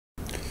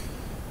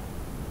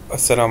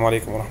السلام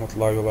عليكم ورحمة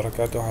الله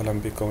وبركاته. أهلا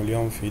بكم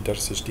اليوم في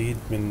درس جديد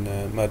من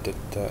مادة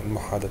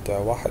المحادثة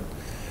واحد.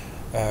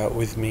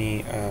 With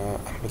me,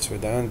 Ahmed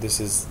Sudan.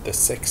 This is the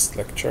sixth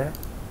lecture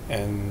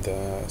in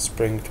the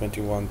spring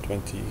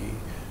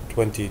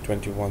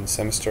 2021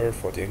 semester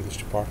for the English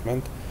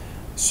department.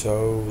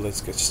 So let's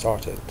get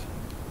started.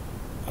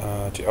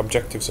 The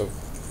objectives of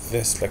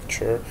this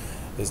lecture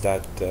is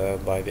that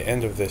by the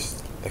end of this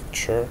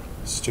lecture,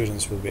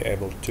 students will be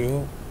able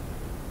to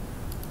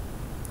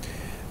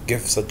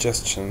give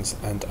suggestions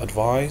and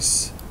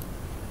advice,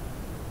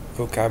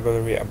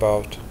 vocabulary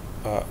about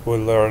we'll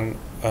learn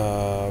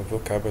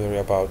vocabulary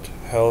about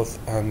health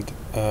and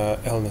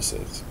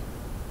illnesses.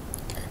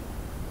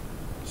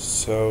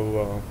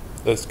 So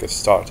let's get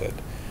started.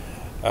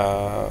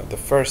 The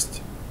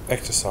first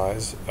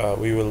exercise,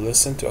 we will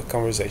listen to a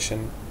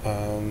conversation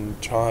and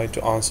try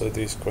to answer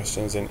these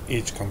questions in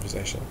each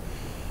conversation.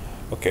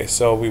 Okay,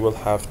 so we will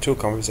have two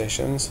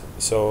conversations.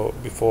 So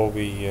before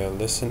we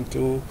listen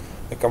to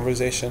the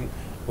conversation,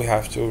 we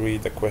have to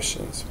read the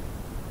questions.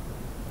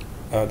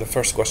 The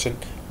first question: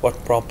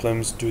 what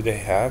problems do they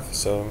have?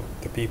 So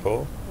the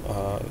people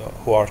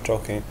who are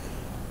talking,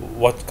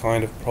 what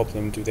kind of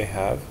problem do they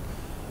have?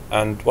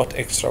 And what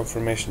extra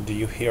information do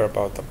you hear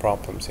about the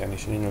problems? يعني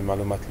شنو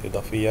المعلومات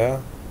الإضافية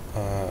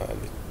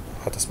اللي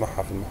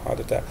هتسمعها في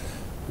المحادثة?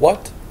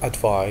 What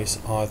advice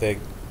are they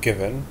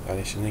given?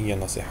 يعني شنو هي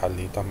النصيحة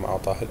اللي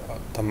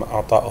تم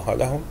إعطائها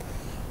لهم?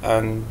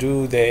 And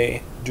do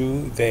they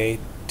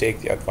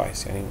take the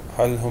advice؟ يعني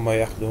هل هم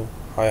هياخدوا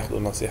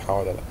النصيحة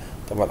ولا لا؟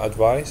 طبعا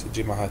advice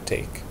يجي معها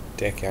take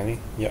يعني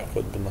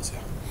يأخذ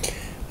بالنصيحة.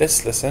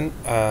 Let's listen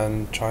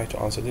and try to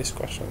answer these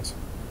questions.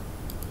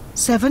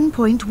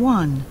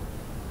 7.1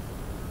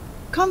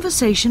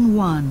 Conversation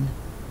 1.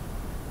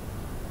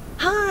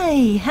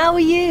 Hi, how are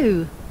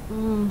you?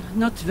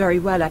 Not very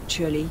well,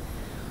 actually.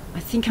 I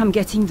think I'm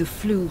getting the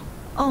flu.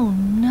 Oh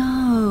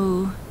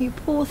no, you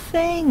poor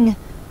thing.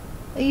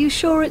 Are you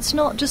sure it's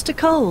not just a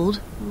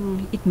cold?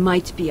 It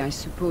might be, I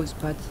suppose,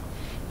 but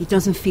it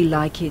doesn't feel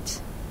like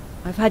it.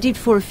 I've had it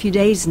for a few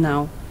days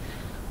now.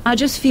 I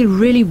just feel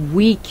really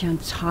weak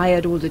and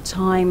tired all the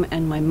time,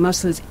 and my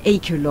muscles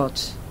ache a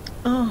lot.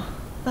 Oh,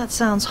 that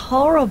sounds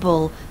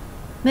horrible.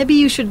 Maybe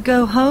you should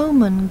go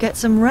home and get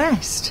some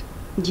rest.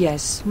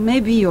 Yes,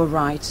 maybe you're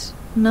right.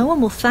 No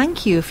one will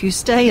thank you if you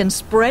stay and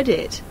spread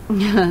it.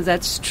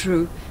 That's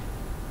true.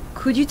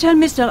 Could you tell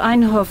Mr.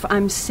 Einhoff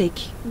I'm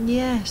sick?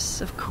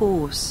 Yes, of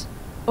course.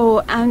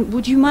 Oh, and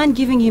would you mind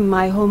giving him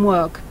my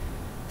homework?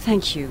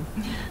 Thank you.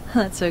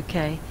 That's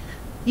okay.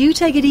 You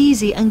take it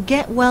easy and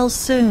get well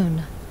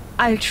soon.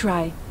 I'll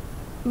try.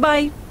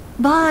 Bye.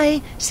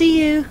 Bye. See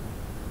you.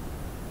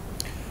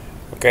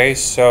 Okay,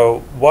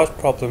 so what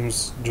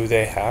problems do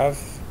they have?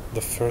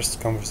 The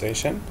first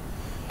conversation.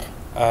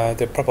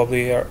 They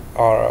probably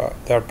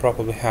they're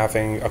probably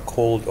having a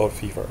cold or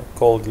fever.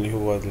 Cold اللي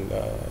هو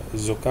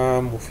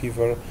الزكام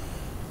وفيفر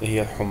اللي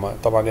هي الحمى.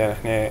 طبعا يعني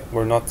احنا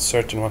we're not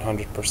certain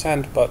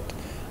 100%, but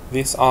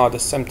these are the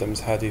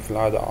symptoms. هذه في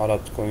العادة أعراض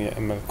تكون يا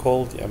إما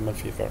الcold يا إما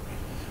الفيفر.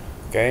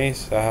 Okay,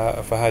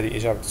 فهذه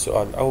إجابة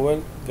السؤال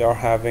الأول. They are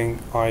having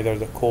either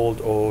the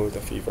cold or the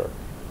fever.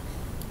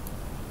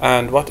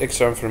 And what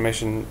extra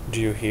information do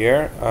you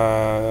hear?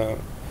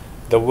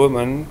 The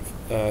woman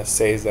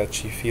says that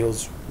she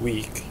feels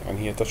weak, يعني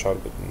هي تشعر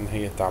إن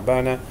هي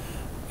تعبانة,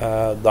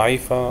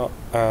 ضعيفة,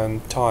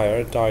 and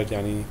tired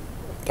يعني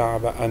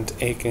تعبة, and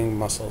aching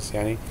muscles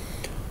يعني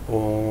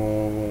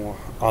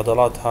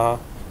وعضلاتها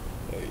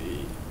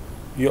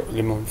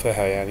يؤلم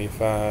فيها يعني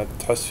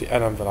فتحس في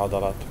ألم في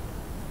العضلات.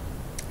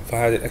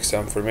 فهذه extra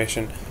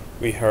information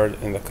we heard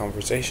in the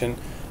conversation.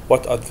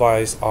 What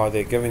advice are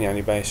they giving?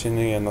 يعني باي شنو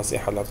هي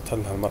النصيحة اللي أعطتها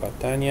لها المرة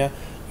الثانية؟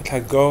 قلت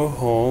لها go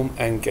home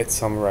and get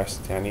some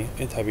rest. يعني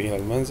اذهبي إلى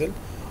المنزل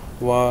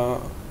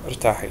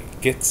وارتاحي.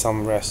 get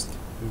some rest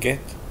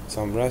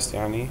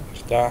يعني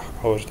ارتاح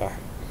أو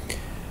ارتاحي.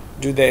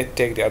 do they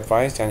take the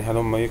advice؟ يعني هل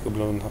هم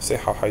يقبلوا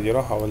النصيحة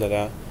وحيديروها ولا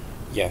لا؟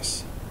 yes.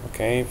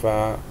 okay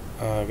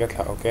فقلت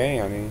لها okay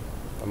يعني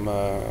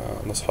لما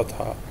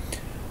نصحتها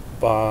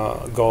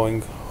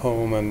going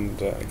home and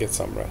get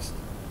some rest.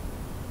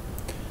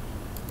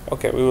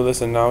 Okay, we will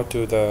listen now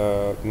to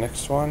the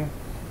next one.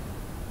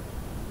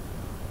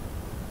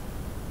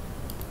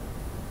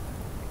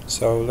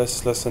 So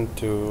let's listen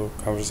to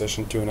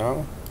conversation 2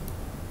 now.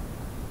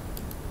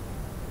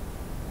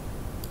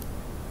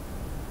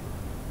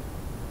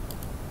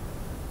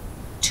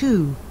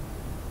 Two.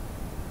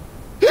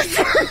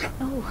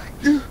 Oh,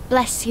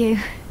 bless you.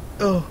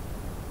 Oh,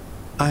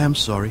 I am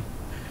sorry.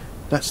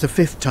 That's the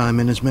 5th time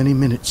in as many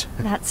minutes.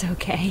 That's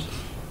okay.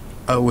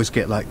 I always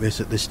get like this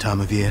at this time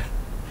of year.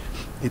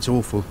 It's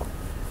awful,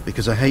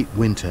 because I hate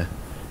winter,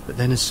 but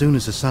then as soon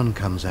as the sun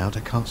comes out,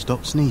 I can't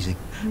stop sneezing.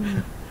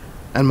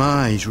 And my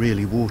eyes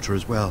really water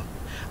as well.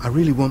 I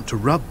really want to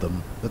rub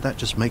them, but that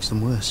just makes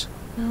them worse.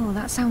 Oh,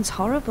 that sounds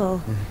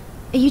horrible.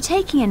 Are you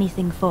taking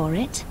anything for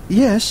it?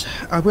 Yes,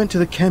 I went to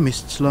the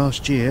chemist's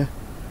last year,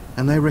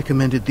 and they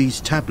recommended these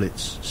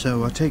tablets,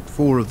 so I take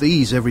 4 of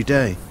these every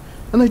day.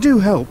 And they do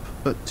help,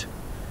 but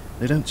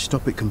They don't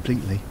stop it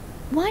completely.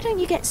 Why don't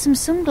you get some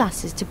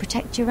sunglasses to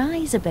protect your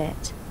eyes a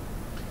bit?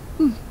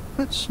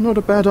 That's not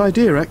a bad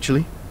idea,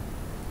 actually.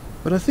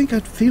 But I think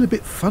I'd feel a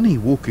bit funny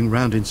walking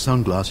round in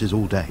sunglasses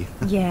all day.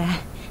 Yeah,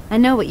 I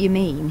know what you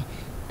mean.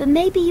 But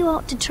maybe you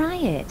ought to try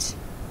it.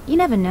 You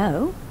never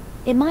know.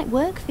 It might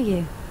work for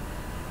you.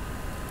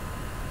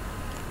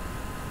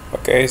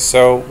 Okay,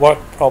 so what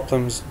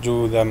problems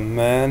do the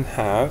men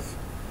have?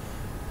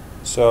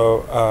 So,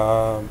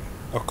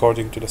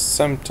 according to the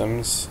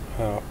symptoms,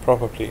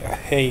 probably a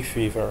hay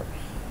fever.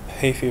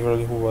 hay fever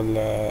اللي هو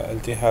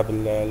التهاب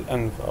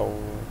الأنف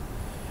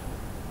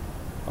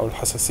أو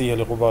الحساسية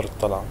لغبار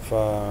الطلع،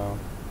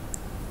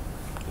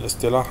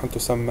 فالاصطلاحا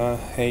تسمى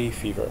hay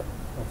fever.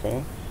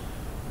 Okay,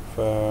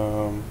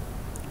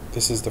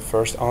 this is the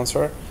first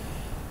answer.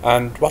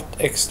 And what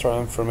extra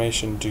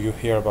information do you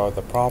hear about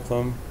the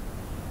problem?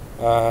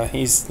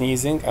 He's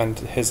sneezing and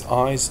his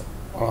eyes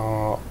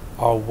are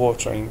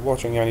watering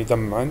يعني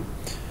دمعا,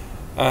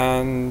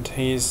 and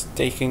he's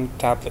taking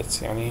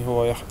tablets يعني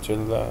هو ياخذ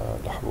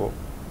الحبوب.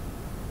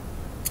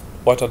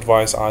 What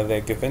advice are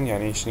they given؟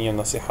 يعني شنو هي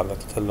النصيحة اللي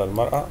تتلها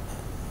المرأة؟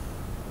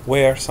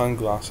 wear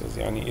sunglasses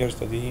يعني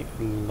يرتدي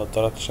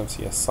النظارات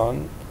الشمسية.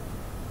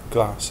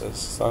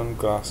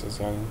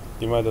 sunglasses يعني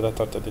لماذا لا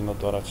ترتدي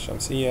النظارات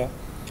الشمسية؟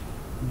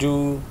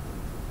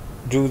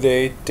 do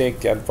they take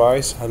the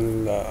advice؟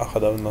 هل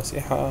أخذوا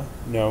النصيحة؟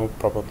 no,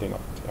 probably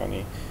not.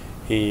 يعني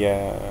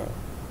هي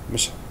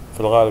مش في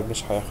الغالب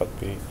مش هياخد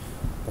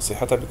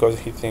بنصيحتها because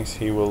he thinks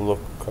he will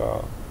look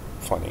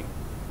funny.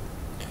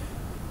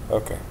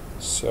 Okay,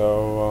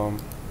 so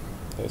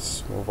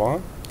let's move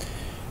on.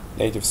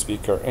 Native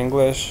speaker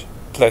English.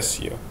 Bless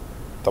you.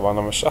 طبعا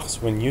لما الشخص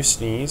when you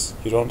sneeze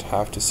you don't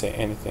have to say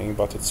anything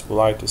but it's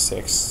polite to say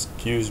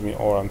excuse me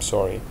or I'm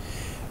sorry.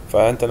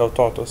 فأنت لو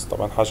تعطس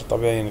طبعا حاجة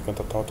طبيعية إنك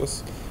أنت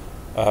تعطس,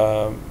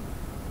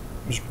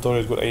 مش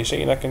بالضرورة تقول أي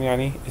شيء, لكن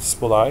يعني it's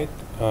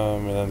polite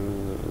من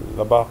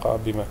اللباقة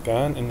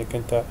بمكان إنك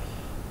أنت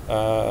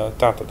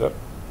تعتذر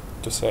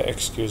to say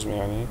excuse me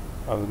يعني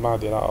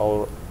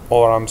المعذرة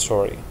or I'm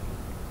sorry.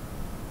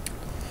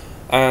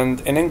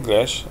 And in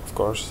English of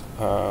course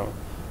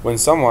when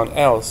someone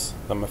else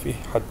لما في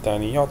حد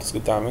تاني يعطس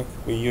قدامك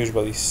we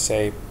usually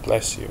say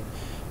bless you.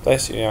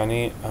 bless you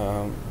يعني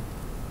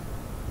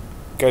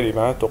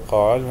كلمة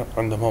تقال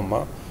عندهم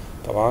هم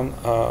طبعا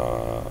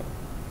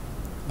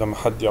لما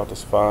حد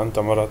يعطس, فأنت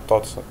مرة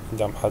تعطس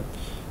قدام حد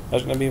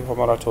أجنبي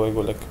فمرات هو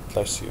يقول لك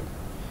bless you.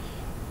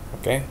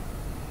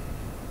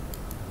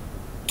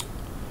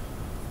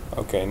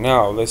 Okay,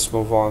 now let's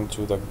move on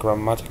to the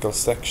grammatical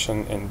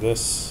section in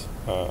this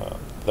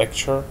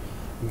lecture.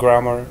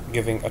 Grammar,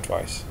 giving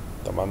advice.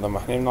 طبعا لما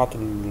احنا بنعطي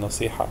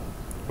النصيحة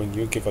when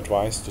you give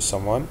advice to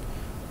someone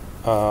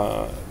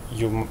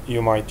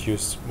you might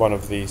use one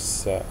of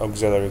these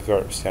auxiliary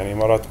verbs. يعني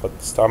مرات قد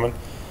تستعمل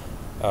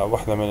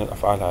واحدة من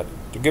الأفعال هذه.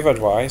 To give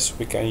advice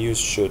we can use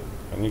should,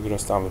 يعني نقدر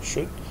نستعمل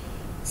should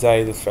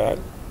زائد الفعل,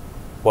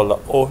 ولا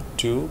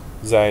ought to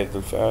زائد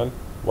الفعل,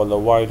 ولا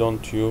why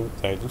don't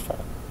you زائد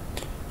الفعل.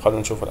 خلينا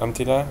نشوف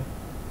الأمثلة.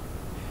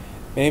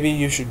 Maybe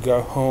you should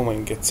go home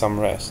and get some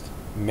rest.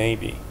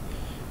 Maybe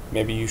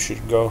you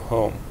should go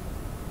home.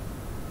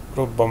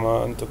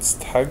 ربما أنت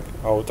تستحق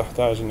أو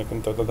تحتاج أنك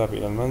أنت تذهب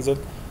إلى المنزل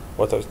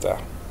وترتاح.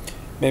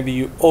 Maybe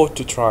you ought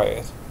to try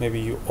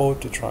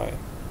it.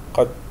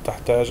 قد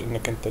تحتاج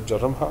أنك أنت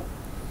تجربها.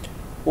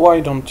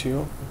 Why don't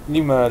you?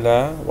 لما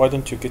لا? Why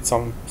don't you get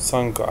some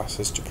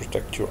sunglasses to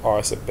protect your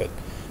eyes a bit?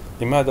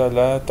 لماذا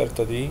لا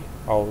ترتدي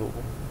أو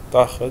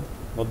تأخذ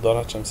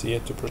نظارات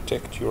شمسية to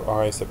protect your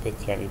eyes a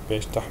bit, يعني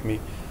باش تحمي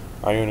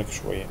عيونك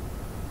شوية.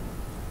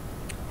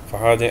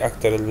 فهذه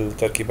أكثر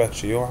التركيبات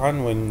شيوعا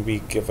when we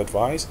give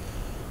advice.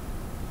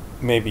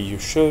 Maybe you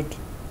should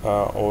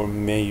or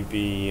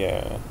maybe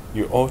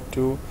you ought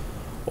to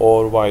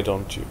or why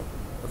don't you.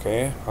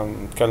 Okay,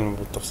 هنتكلم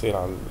بالتفصيل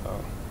عن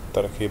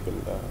التركيب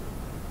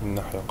من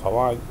ناحية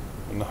القواعد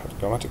من ناحية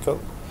grammatical.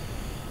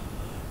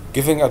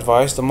 Giving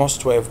advice, the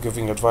most way of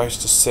giving advice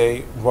to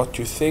say what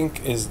you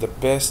think is the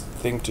best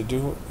thing to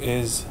do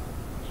is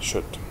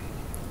should.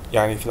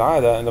 يعني في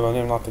العادة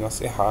لما نعطي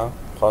نصيحة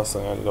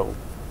خاصة يعني لو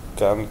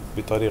كانت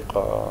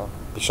بطريقة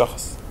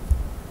لشخص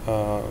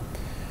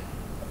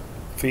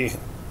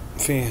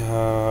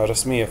فيها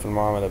رسمية في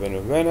المعاملة بينه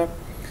وبينه,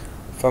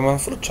 فما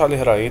نفرضش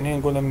عليه رأي,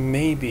 نقول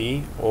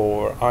maybe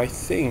or I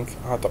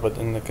think أعتقد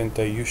أنك أنت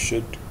you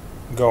should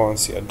go and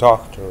see a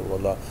doctor,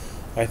 ولا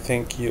I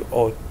think you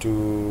ought to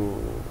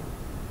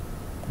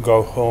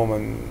go home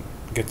and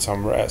get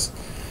some rest.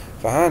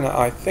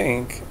 فهنا I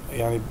think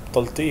يعني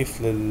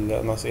تلطيف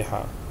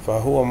للنصيحة,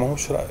 فهو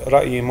ماهوش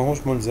رأيي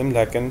ماهوش ملزم,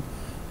 لكن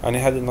يعني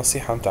هذه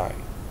النصيحة متاعي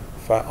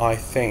I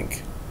think.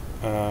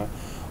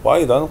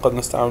 وأيضا قد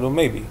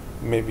نستعمله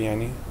maybe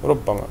يعني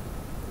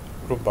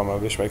ربما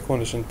باش ما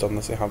يكونش انت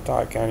النصيحة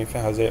متاعك يعني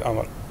فيها زي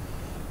الأمر.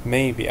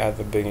 maybe at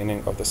the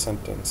beginning of the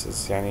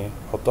sentences يعني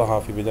حطها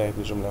في بداية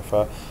الجملة.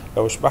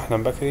 فلو شبحنا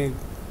بكري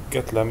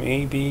قلت له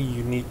maybe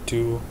you need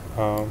to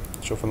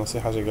شوف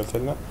النصيحة اللي قلت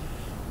لنا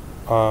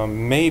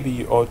maybe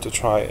you ought to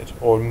try it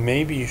or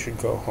maybe you should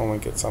go home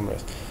and get some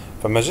rest.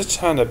 فما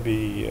جتش هنا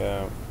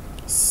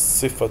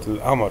بصفة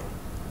الأمر.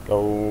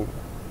 لو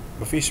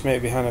مفيش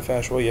maybe هنا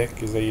فيها شوية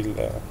هيك زي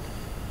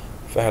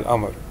فيها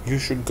الأمر you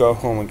should go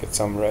home and get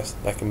some rest،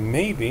 لكن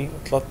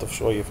maybe تلطف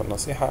شوية في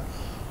النصيحة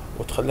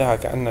وتخليها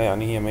كأنها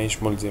يعني هي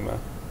ماهيش ملزمة.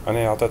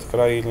 أنا أعطيتك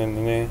رأيي لأن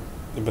أنا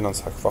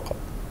بننصحك فقط.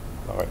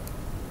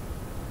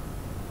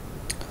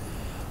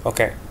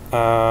 Okay.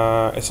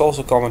 It's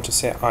also common to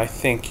say I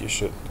think you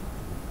should.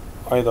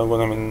 أيضا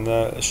قلنا من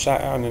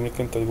الشائع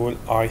أنك أنت تقول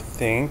I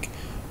think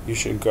you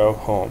should go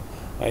home.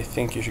 I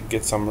think you should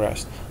get some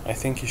rest. I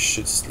think you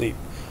should sleep.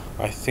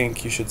 I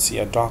think you should see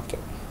a doctor.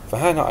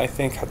 فهنا I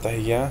think حتى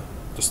هي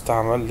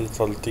تستعمل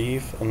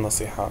لتلطيف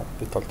النصيحة،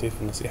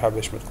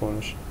 باش ما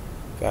تكونش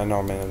فيها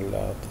نوع من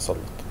التسلط.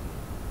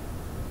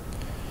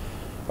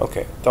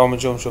 اوكي، تو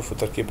نجو نشوفوا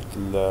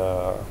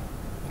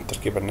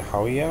التركيبة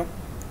النحوية.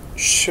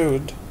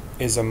 should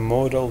is a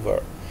modal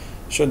verb.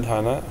 should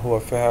هنا هو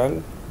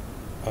فعل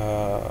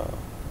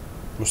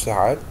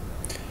مساعد.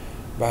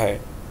 بهاي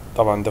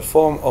طبعا the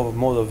form of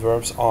modal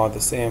verbs are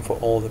the same for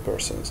all the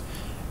persons.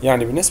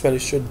 يعني بالنسبة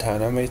للشد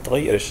هنا ما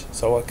يتغيرش،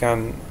 سواء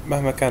كان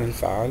مهما كان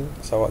الفعل،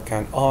 سواء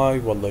كان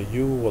I ولا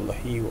you ولا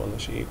he ولا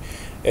شيء،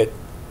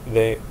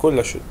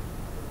 كله should.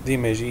 دي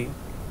ما يجي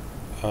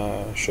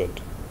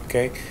should.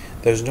 okay.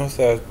 There's no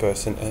third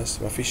person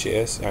s، ما في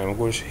شيء s، يعني ما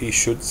نقولش he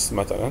shoulds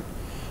مثلا.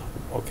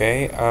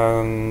 okay.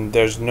 And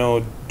there's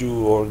no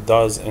do or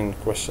does in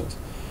questions.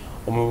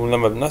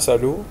 ولما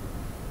بنسأله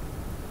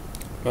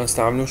ما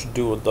نستعملوش do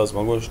or does،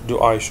 ما نقولش do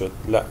I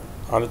should، لا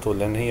على طول،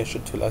 لأن هي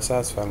should في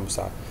الأساس فعل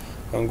مساعد.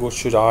 نقول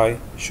should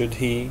I, should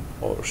he,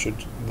 or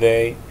should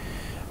they.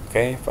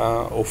 okay.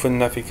 وفي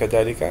النفي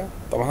كذلك.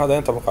 طبعا هذا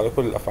ينطبق على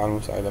كل الأفعال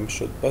المساعدة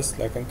مش should بس،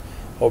 لكن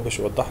هو باش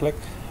يوضح لك.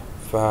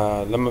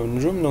 فلما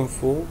بنجوم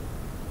ننفو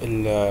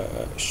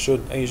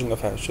should، أي جملة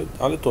فيها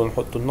should، على طول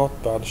نحط النوت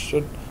بعد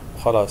should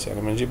وخلاص.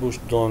 يعني ما نجيبوش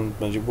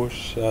don't، ما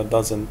نجيبوش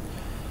doesn't،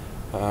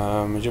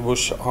 ما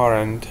نجيبوش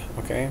aren't.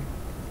 okay.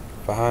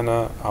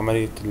 فهنا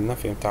عملية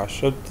النفي متاع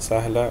should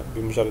سهلة،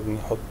 بمجرد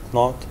نحط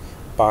not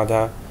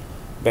بعدها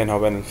بينها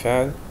وبين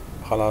الفعل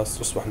خلاص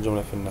تصبح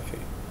الجملة في النفي.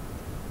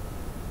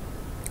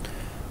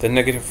 The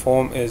negative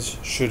form is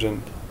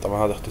shouldn't.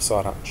 طبعا هذا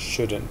اختصارها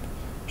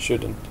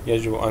shouldn't.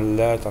 يجب أن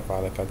لا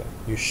تفعل كذا.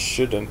 You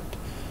shouldn't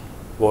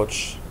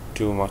watch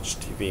too much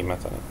TV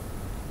مثلا.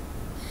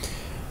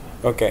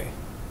 okay.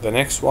 The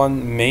next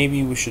one,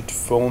 maybe we should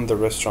phone the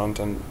restaurant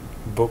and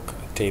book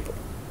a table.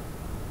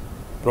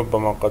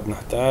 ربما قد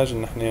نحتاج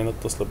ان احنا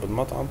نتصل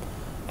بالمطعم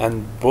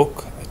and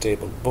book a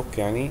table. book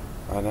يعني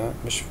أنا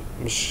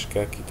مش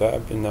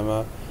ككتاب،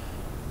 إنما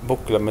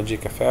book لما تجي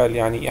كفعل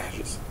يعني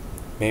يحجز.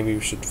 Maybe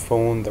we should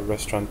phone the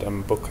restaurant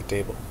and book a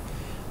table.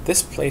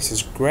 This place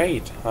is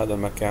great. هذا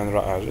المكان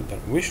رائع جدا.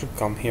 We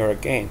should come here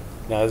again.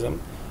 لازم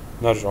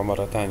نرجع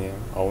مرة تانية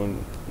أو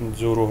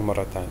نزوره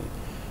مرة تانية.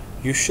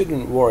 You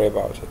shouldn't worry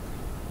about it.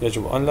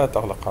 يجب أن لا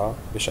تقلق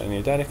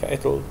بشأن ذلك.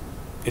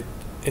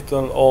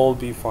 It'll all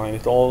be fine.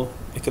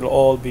 It'll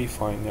all be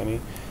fine. يعني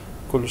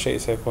كل شيء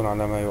سيكون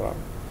على ما يرام.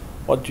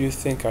 What do you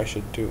think I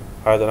should do؟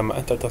 هذا لما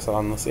أنت تصل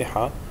على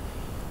النصيحة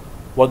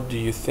What do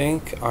you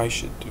think I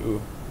should do؟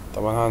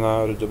 طبعا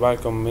هنا ردوا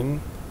بالكم من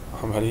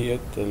عملية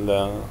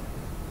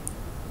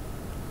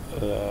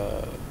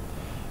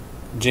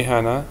جي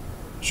هنا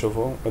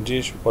شوفوا ما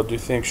تجيش What do you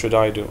think should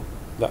I do؟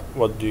 لا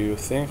What do you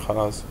think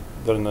خلاص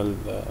درنا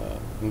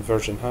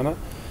الفيرجن هنا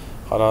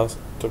خلاص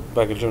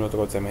باقي الجملة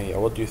تقول زي ما هي.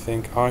 What do you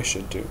think I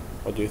should do؟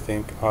 What do you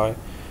think I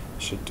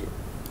should do؟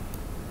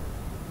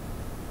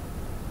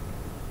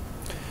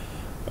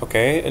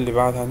 اوكي. اللي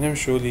بعدها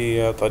نمشوا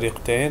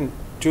لطريقتين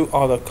two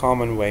other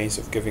common ways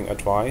of giving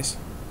advice.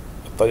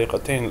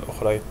 الطريقتين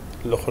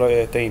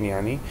الأخريتين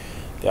يعني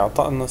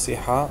لإعطاء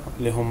النصيحة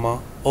اللي هما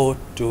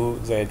ought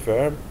to زائد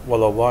verb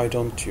ولا why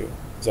don't you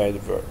زائد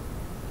verb.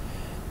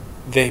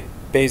 They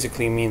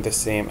basically mean the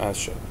same as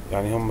should،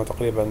 يعني هما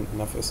تقريبا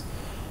نفس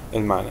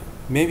المعنى.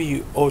 Maybe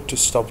you ought to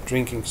stop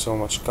drinking so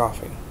much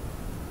coffee.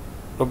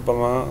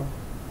 ربما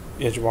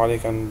يجب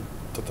عليك أن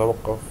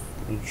تتوقف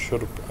من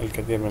شرب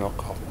الكثير من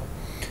القهوة.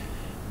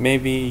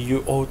 Maybe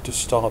you ought to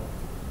stop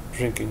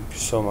drinking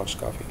so much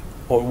coffee.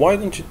 Or why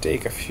don't you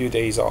take a few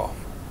days off?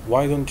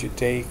 Why don't you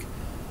take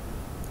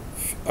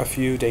a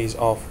few days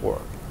off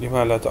work?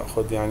 لما لا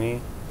تأخذ يعني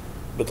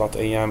بضعة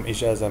أيام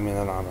إجازة من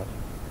العمل.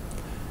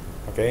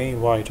 Okay,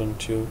 why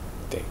don't you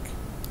take?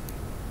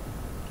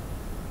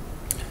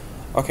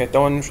 Okay,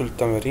 تو نمشي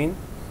للتمارين.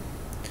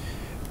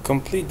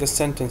 Complete the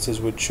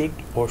sentences with should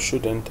or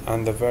shouldn't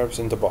and the verbs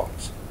in the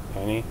box.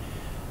 يعني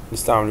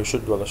نستعمل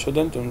should ولا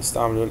shouldn't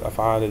ونستعمل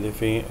الأفعال اللي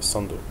في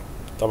الصندوق.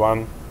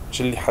 طبعا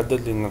شو اللي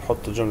يحدد لي إن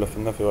نحط الجملة في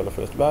النفي ولا في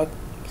الإثبات؟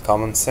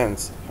 common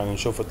sense، يعني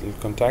نشوف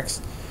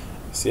الكونتكست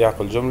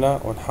سياق الجملة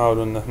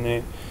ونحاول إن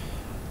احنا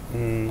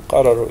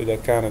نقرر إذا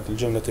كانت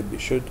الجملة تبي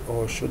should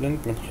or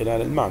shouldn't من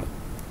خلال المعنى.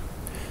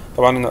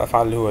 طبعا إن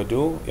الأفعال اللي هو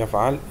do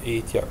يفعل،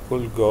 eat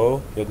يأكل، go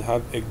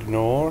يذهب،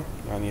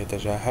 ignore يعني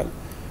يتجاهل،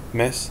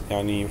 miss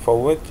يعني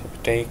يفوت،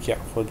 take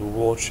يأخذ،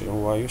 watch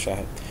هو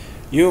يشاهد.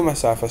 You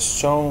مسافة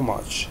so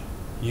much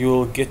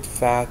you'll get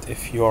fat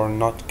if you're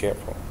not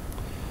careful.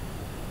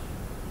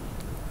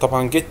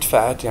 طبعا get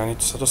fat يعني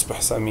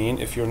ستصبح سمين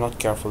if you're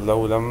not careful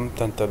لو لم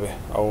تنتبه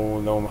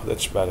أو لو ما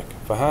خدتش بالك.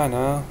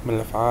 فهنا من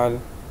الأفعال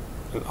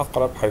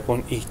الأقرب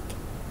حيكون eat.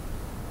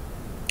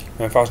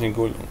 ما ينفعش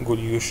نقول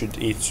you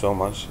should eat so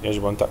much،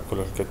 يجب أن تأكل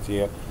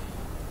الكثير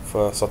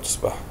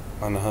فستصبح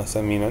معناها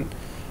سمينا.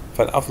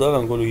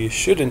 فالأفضل نقول you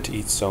shouldn't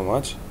eat so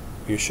much.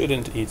 You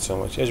shouldn't eat so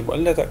much، يجب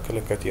أن لا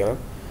تأكل كثيرا.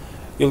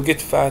 You'll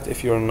get fat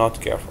if you're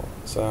not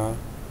careful.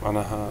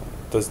 معناها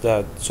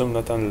تزداد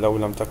سمنة لو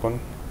لم تكن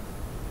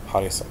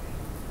حريصا.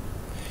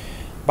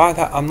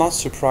 بعدها I'm not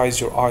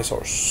surprised your eyes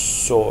are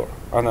sore.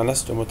 أنا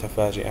لست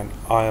متفاجئا.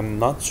 I am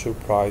not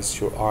surprised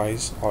your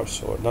eyes are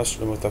sore.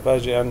 لست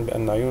متفاجئا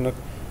بأن عيونك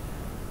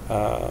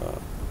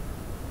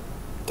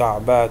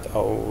تعبات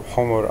أو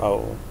حمر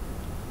أو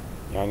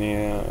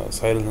يعني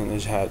صاير لهم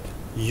إجهاد.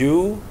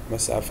 You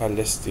مسافة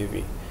less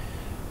TV.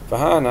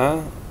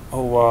 فهنا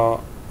هو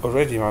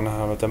already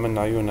معناها متمنى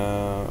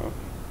عيونه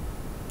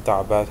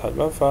تعبات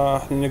هلبا،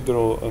 فاحنا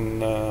نقدروا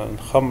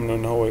نخمن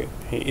انه هو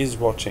he is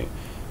watching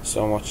so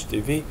much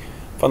TV.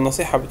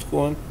 فالنصيحة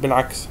بتكون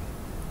بالعكس،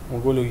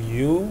 نقولوا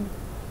you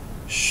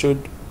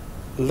should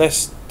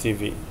less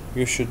TV.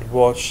 You should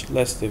watch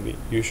less TV.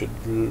 You should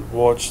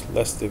watch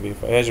less TV.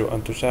 فيجب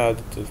أن تشاهد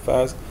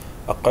التلفاز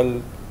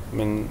أقل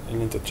من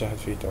اللي أنت تشاهد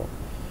فيه تو.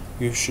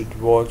 You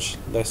should watch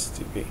less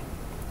TV.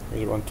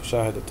 يجب أن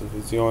تشاهد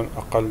التلفزيون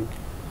أقل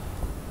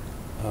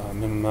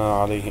مما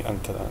عليه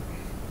أنت الآن.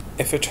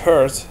 If it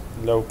hurts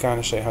لو كان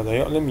الشيء هذا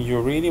يؤلم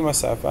you really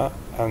مسافة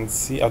and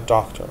see a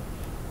doctor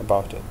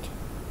about it.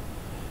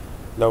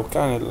 لو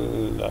كان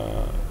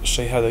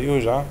الشيء هذا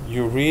يوجع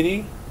you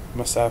really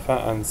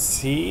مسافة and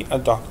see a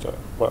doctor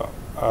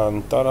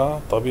وأن ترى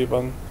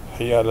طبيبا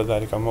حيال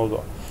ذلك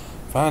الموضوع.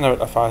 فهنا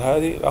بالأفعال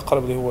هذه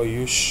الأقرب اللي هو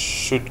you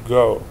should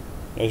go،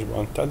 يجب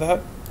أن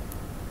تذهب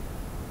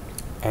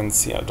and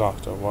see a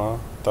doctor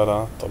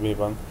وترى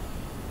طبيبا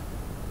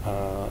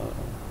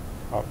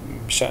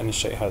بشأن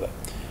الشيء هذا.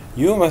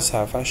 You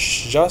مسافة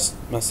just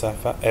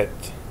مسافة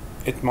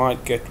it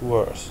might get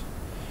worse.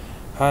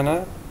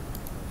 هنا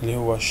اللي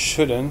هو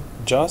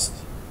shouldn't just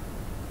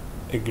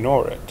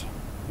ignore it.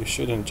 You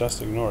shouldn't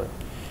just ignore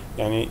it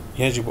يعني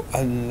يجب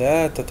أن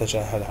لا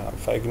تتجاهلها.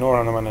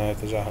 فإجنور أنا معناها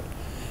يتجاهل.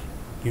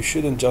 You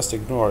shouldn't just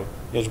ignore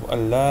it يجب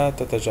أن لا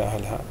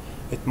تتجاهلها.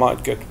 It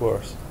might get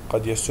worse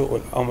قد يسوء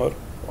الأمر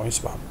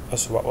ويصبح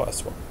أسوأ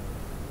وأسوأ.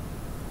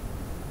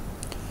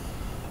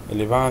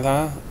 اللي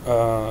بعدها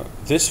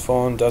this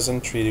phone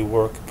doesn't really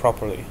work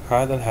properly.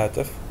 هذا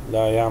الهاتف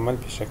لا يعمل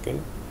بشكل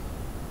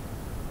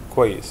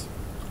كويس.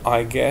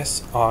 I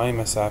guess I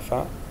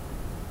مسافة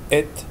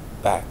it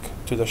back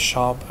to the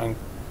shop and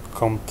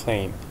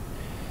complain.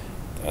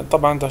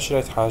 طبعا انت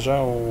اشتريت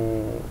حاجة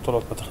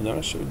وطلعت ما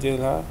تخدمش بدي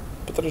لها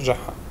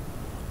بترجعها.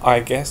 I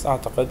guess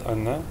أعتقد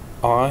أن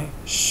I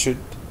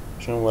should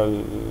شنو هو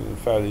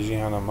الفعل يجي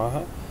هنا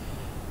معها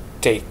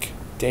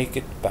take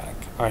it back.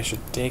 I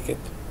should take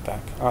it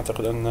back.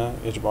 أعتقد أن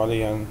يجب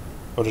علي أن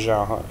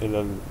أرجعها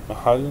إلى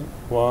المحل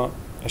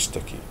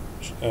وأشتكي.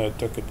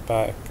 Took it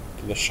back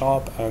to the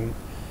shop and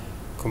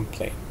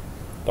complain.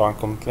 طبعا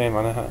complain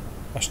معناها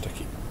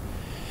أشتكي.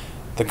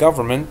 The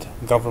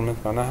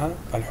government معناها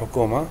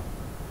الحكومة.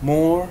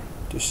 More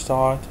to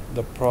sort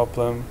the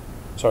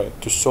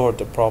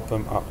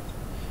problem out.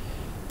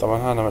 طبعا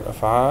هنا من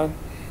الأفعال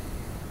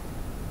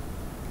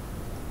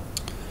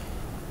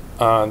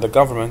the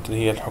government اللي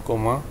هي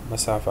الحكومة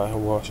مسافة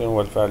هو شنو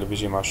هو الفعل اللي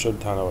بيجي مع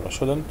should هنا ولا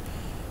shouldn't.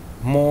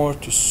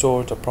 More to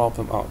sort the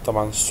problem out.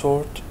 طبعا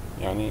sort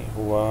يعني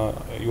هو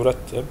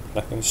يرتب،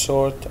 لكن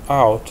sort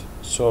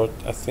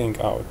a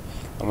thing out.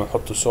 لما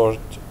نحط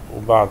sort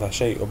وبعدها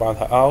شيء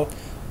وبعدها out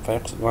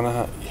فيقصد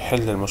معناها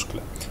يحل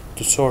المشكلة.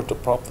 To sort the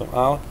problem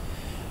out.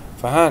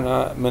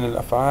 فهنا من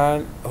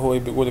الأفعال هو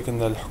بيقولك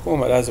إن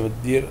الحكومة لازم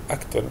تدير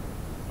أكتر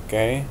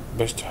أوكي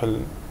باش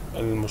تحل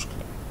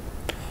المشكلة.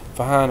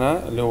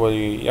 فهنا اللي هو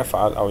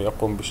يفعل أو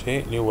يقوم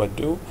بشيء اللي هو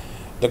do.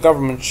 The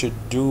government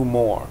should do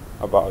more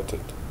about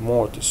it.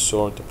 More to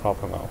sort the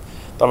problem out.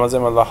 طبعا زي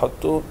ما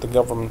لاحظتوا the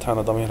government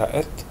هنا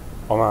ضميرها it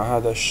ومع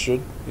هذا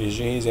should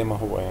يجي زي ما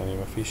هو يعني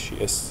ما فيش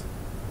is.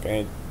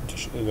 Okay.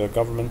 The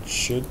government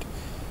should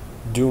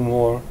do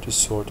more to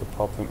sort the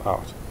problem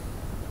out.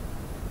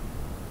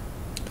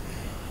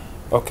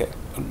 Okay.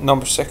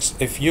 Number 6.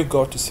 If you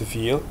go to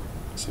Seville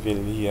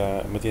اللي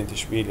هي مدينة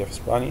إشبيلية في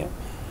إسبانيا.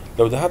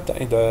 لو ذهبت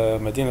إلى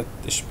مدينة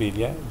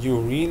إشبيلية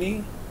you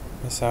really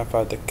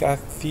مسافة the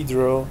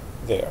cathedral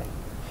there.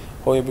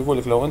 هو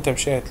بيقولك لو أنت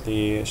مشيت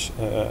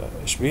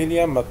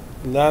لإشبيلية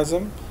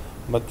لازم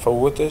ما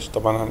تفوتش.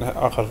 طبعا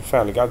آخر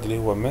فعل قاعد اللي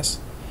هو miss.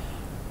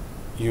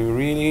 You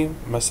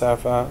really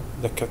مسافة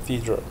the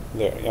cathedral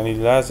there يعني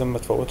لازم ما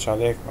تفوتش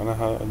عليك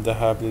معناها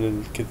الذهاب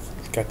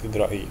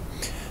للكاتدرائية.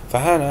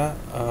 فهنا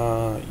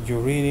you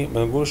really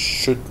ما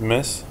نقولش should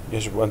miss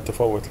يجب أن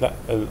تفوت، لا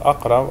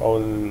الأقرب أو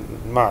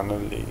المعنى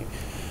اللي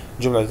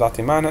الجملة اللي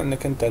تعطي معنى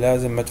أنك أنت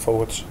لازم ما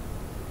تفوتش.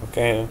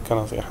 أوكي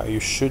كنصيحة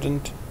you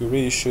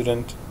really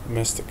shouldn't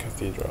miss the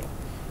cathedral.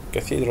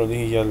 cathedral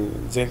اللي هي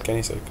زي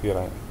الكنيسة الكبيرة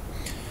يعني.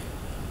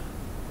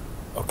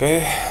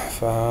 أوكي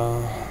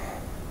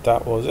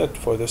that was it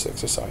for this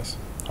exercise.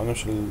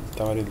 هنمشي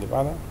للتمارين اللي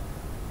بعدها.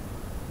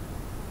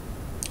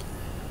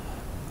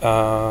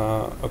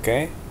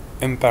 okay.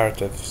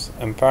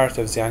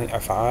 imperatives يعني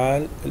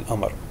أفعال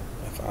الأمر.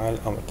 أفعال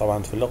الأمر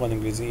طبعا في اللغة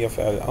الإنجليزية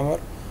فعل الأمر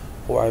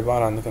هو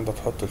عبارة عن إنك أنت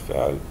تحط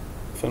الفعل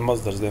في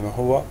المصدر زي ما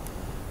هو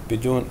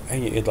بدون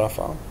أي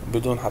إضافة،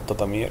 بدون حتى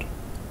ضمير.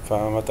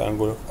 فمثلا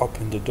نقول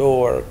open the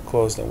door,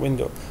 close the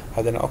window.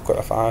 هذين أكثر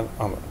أفعال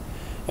أمر.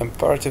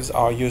 imperatives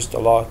are used a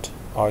lot,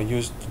 are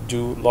used to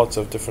do lots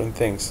of different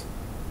things.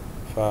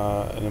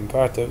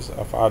 فالimperatives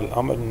أفعال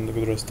الأمر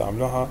نقدر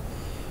نستعملوها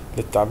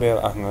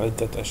للتعبير عن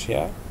عدة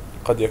أشياء.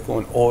 قد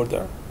يكون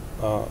order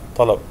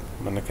طلب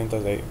منك أنت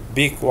زي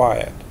be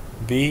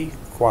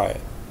quiet.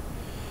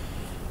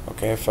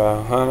 أوكي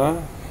فهنا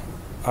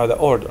هذا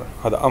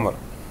order، هذا أمر.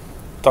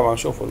 طبعا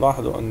شوفوا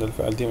لاحظوا أن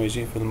الفعل دي ما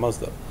يجي في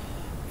المصدر.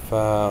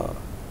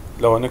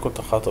 فلو أنا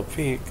كنت خاطب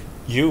فيك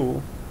you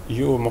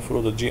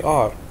المفروض تجي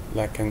are،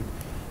 لكن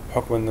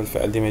بحكم أن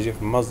الفعل دي ما يجي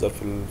في المصدر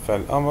في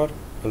الفعل الأمر،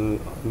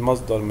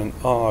 المصدر من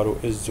are و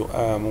is و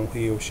am و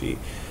he و she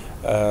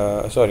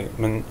سوري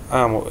من am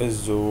و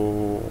is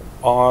و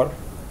are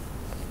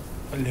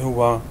اللي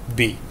هو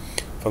be.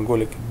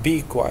 فنقولك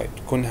be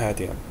quiet كن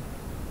هادئا،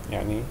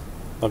 يعني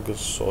نقص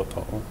الصوت.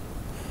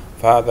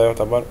 فهذا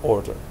يعتبر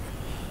order.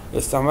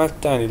 الاستعمال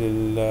الثاني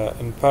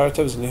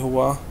للimperatives اللي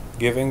هو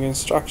giving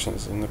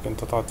instructions، انك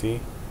انت تعطي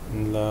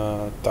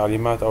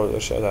التعليمات او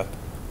الارشادات.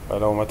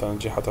 فلو مثلا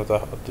تجي حتى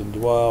تاخذ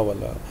الدواء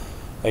ولا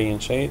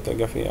اي شيء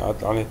تلقى فيه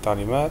عليه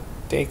التعليمات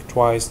take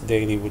twice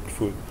daily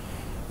with food،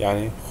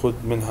 يعني خذ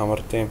منها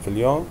مرتين في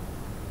اليوم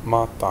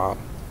مع الطعام.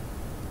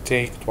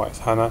 take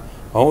twice هنا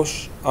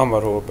ماهوش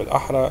امر هو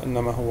بالاحرى،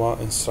 انما هو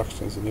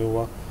instructions اللي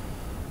هو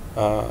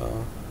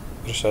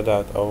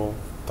ارشادات او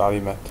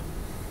تعليمات.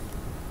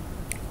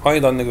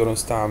 ايضا نقدر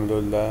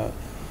نستعمل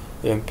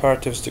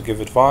imperatives to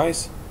give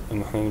advice،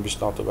 ان احنا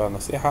باش نعطي بها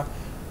نصيحة.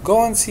 go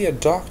and see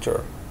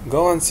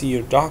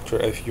a doctor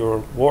if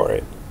you're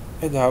worried.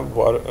 اذهب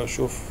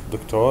وشوف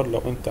دكتور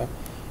لو انت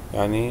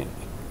يعني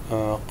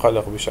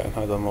قلق بشأن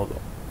هذا الموضوع.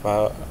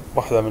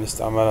 فواحدة من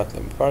استعمالات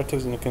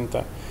imperatives انك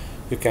انت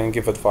you can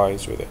give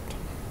advice with it.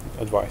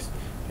 advice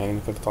يعني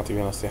انك انت تعطي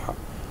بها نصيحة.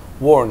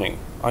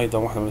 warning ايضا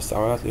واحدة من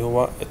الاستعمالات اللي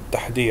هو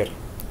التحذير.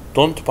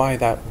 don't buy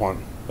that one،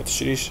 ما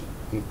تشتريش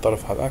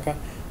الطرف هذاك،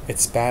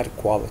 it's bad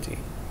quality،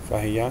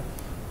 فهي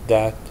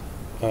ذات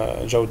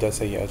جودة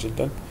سيئة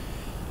جدا.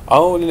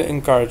 أو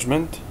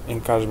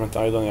encouragement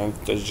أيضا يعني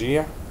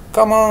التشجيع.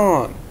 come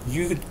on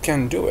you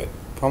can do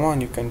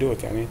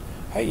it يعني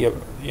هيا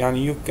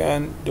يعني you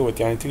can do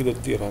it يعني تقدر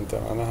تديرها أنت،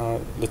 معناها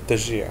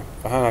للتشجيع.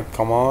 فهنا come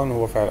on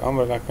هو فعل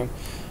أمر، لكن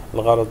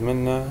الغرض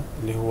منه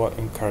اللي هو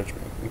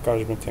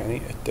encouragement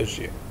يعني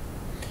التشجيع.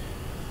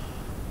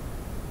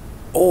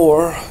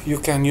 or you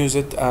can use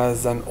it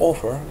as an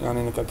offer،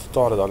 يعني انك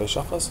تعرض على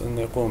شخص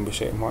انه يقوم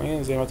بشيء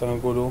معين. زي مثلا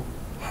نقولوا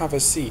have a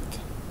seat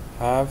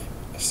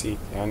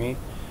يعني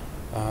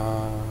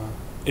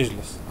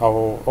اجلس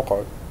او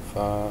اقعد.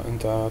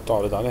 فانت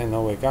تعرض عليه انه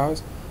هو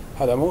يجهز.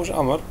 هذا موش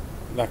امر،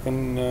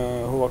 لكن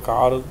هو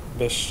كعرض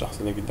باش الشخص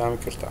اللي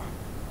قدامك يرتاح.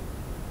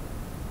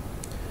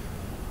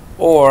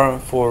 or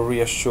for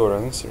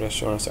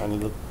reassurance يعني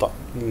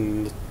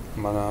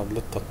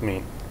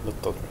للتطمين.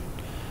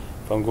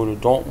 فنقول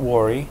don't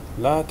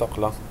worry لا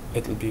تقلق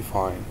it'll be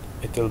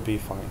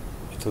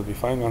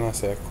fine معناها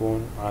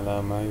سيكون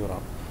على ما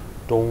يرام.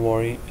 don't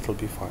worry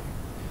it'll be fine.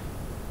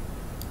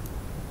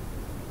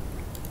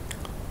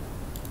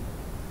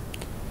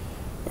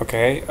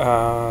 اوكي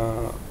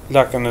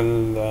لكن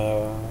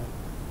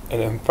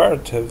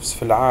الامبيراتيفز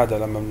في العادة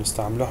لما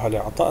بنستعملوها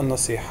لإعطاء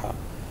النصيحة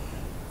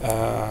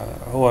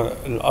هو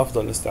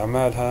الأفضل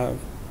استعمالها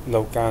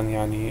لو كان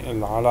يعني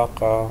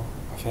العلاقة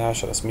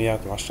فيهاش رسميات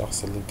مع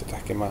الشخص اللي انت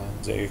تحكي معه،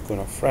 زي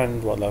يكون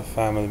friend ولا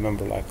family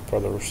member like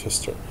brother or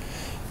sister.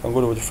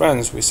 فنقول with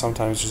friends we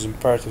sometimes use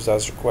imperatives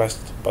as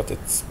requests, but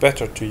it's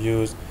better to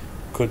use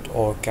could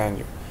or can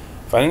you.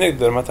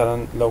 فنقدر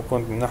مثلا لو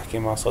كنت نحكي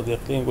مع صديق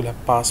لي نقولها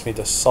pass me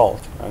the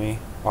salt، يعني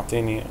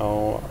أعطيني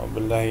أو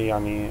بالله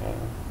يعني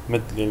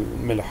مد لي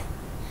الملح.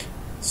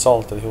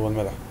 salt اللي هو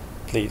الملح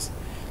please.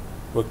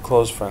 we're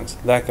close friends.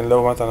 لكن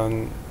لو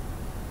مثلا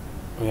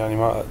يعني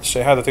ما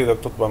الشيء هذا تقدر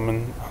تطلب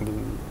من أحد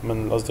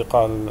من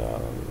الأصدقاء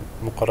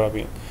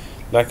المقربين،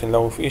 لكن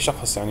لو في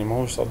شخص يعني ما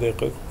هو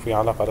صديقك وفي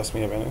علاقة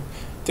رسمية بينك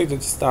تقدر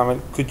تستعمل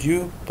could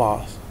you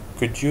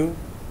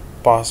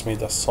pass me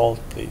the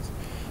salt please.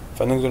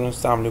 فنقدر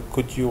نستعمل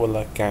could you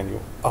ولا can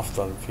you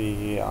أفضل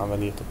في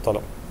عملية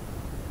الطلب،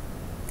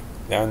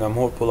 لأنه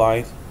more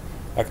polite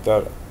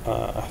أكثر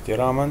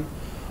احتراما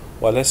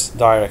ولس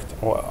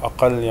direct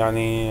وأقل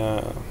يعني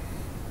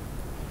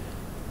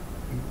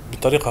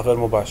بطريقة غير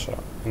مباشرة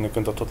انك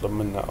انت تطلب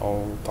منه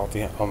او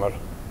تعطيه امر.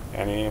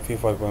 يعني في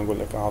فرق بين نقول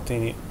لك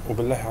اعطيني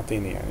وبالله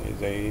اعطيني، يعني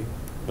زي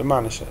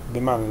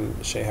بمعنى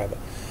الشيء هذا.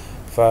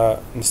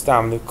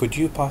 فنستعمل could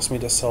you pass me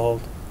the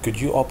salt, could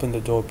you open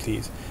the door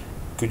please,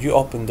 could you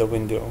open the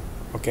window,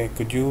 okay,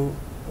 could you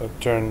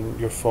turn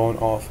your phone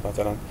off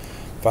مثلا.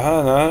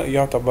 فهنا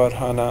يعتبر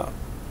هنا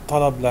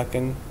طلب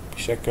لكن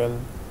بشكل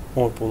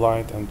more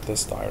polite and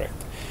less direct.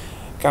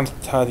 كانت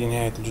هذه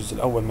نهاية الجزء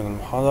الأول من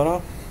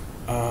المحاضرة.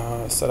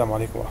 السلام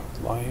عليكم ورحمة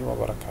الله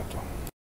وبركاته.